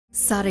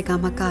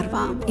சாரேகாமா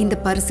கார்வா இந்த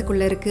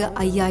பரிசுக்குள்ள இருக்கு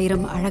 5000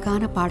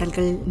 அழகான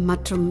பாடல்கள்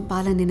மற்றும்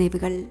பல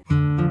நினைவுகள்.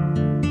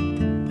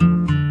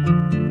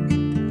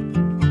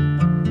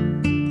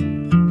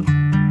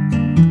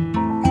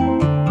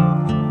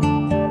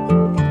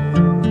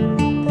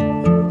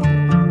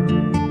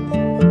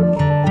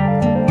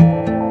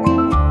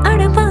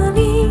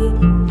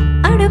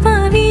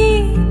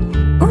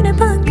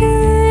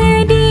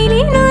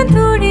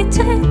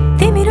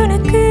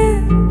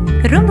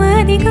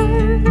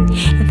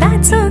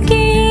 That's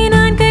okay,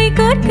 நான் கை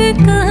கோர்க்க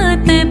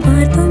காத்து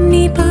பார்த்தும்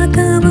நீ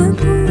பார்க்காம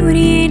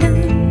போறியேடா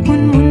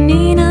உன் முன்னே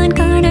நான்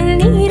காடல்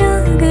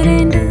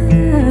நீராகிறேன்டா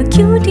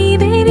cutie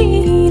baby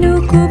நோ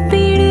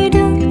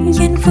கூப்பிடுடா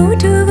என்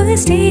போட்டோவை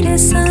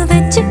ஸ்டேட்டஸா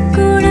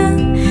வச்சுக்கூடா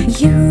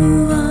you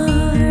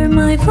are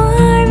my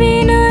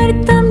வாழ்வின்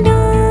அர்த்தம்டா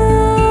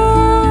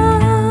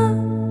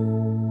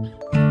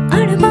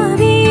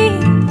அடபாவி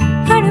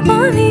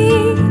அடபாவி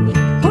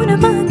உன்னை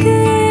பார்க்க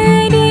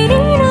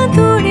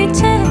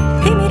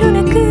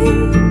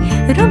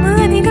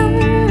Romanigam,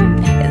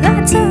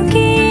 that's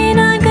okay,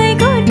 நான் கை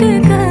கோர்க்க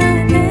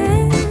காத்து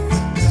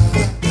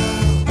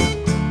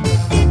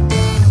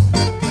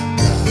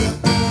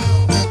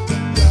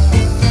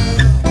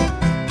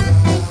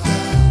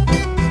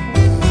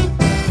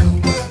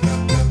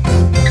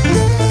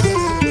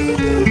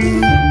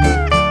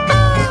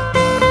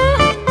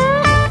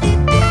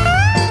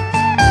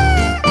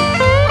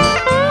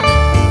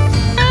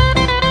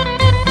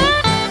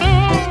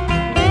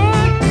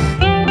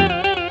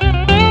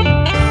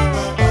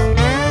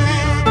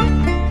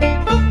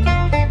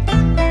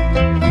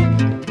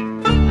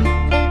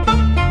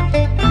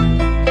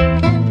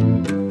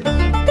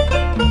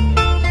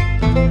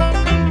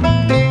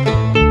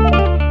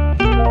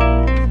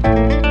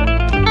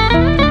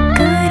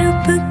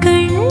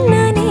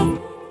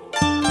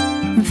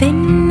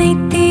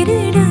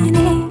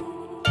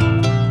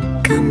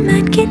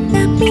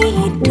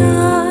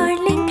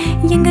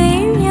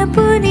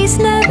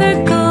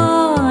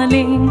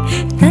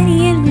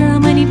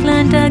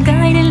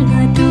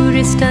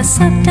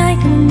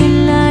subtitle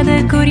இல்லாத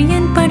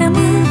கொரியன்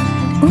படமா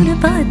உன்னை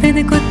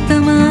பார்த்தது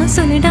கொத்தமா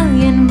சொல்லுடா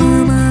என்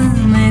மாமா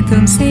मैं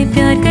तुमसे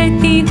प्यार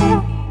करती हूँ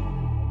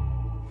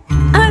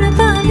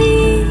அடபாவி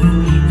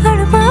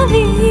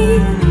அடபாவி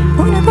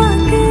உன்னை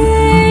பார்க்க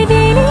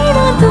டெய்லி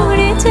நான்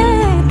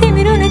துடிச்சேன்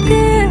திமிர் உனக்கு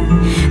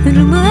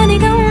ரொம்ப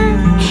அதிகம்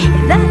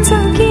that's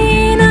okay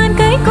நான்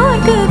கை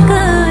கோர்க்க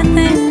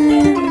காத்தேன்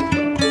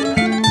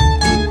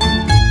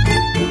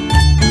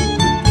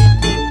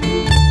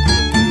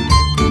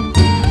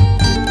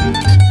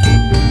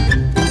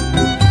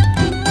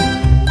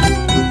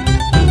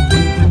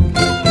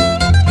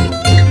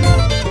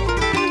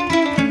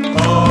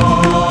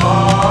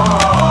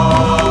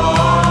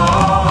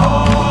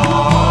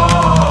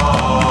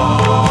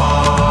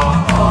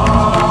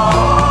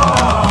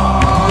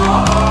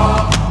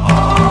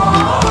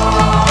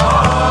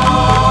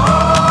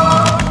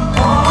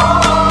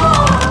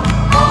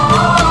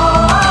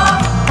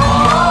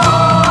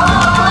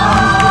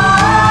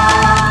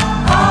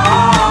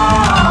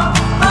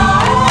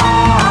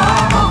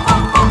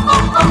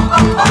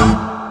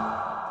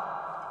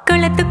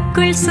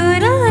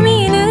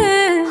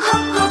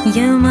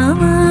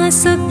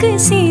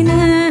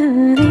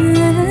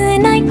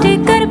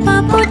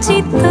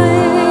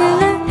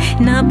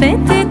நான்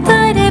பெத்து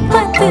தர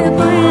பத்து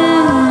புள்ள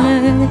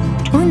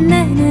உன்னை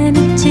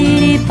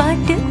நினைச்சேனே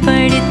பாட்டு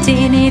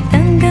படிச்சேனே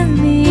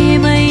தங்கமே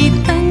மை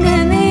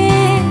தங்கமே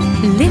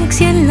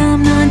லிரிக்ஸ்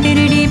எல்லாம் நான்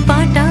திருடி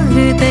பாட்டாக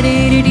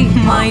தரேடி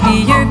my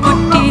dear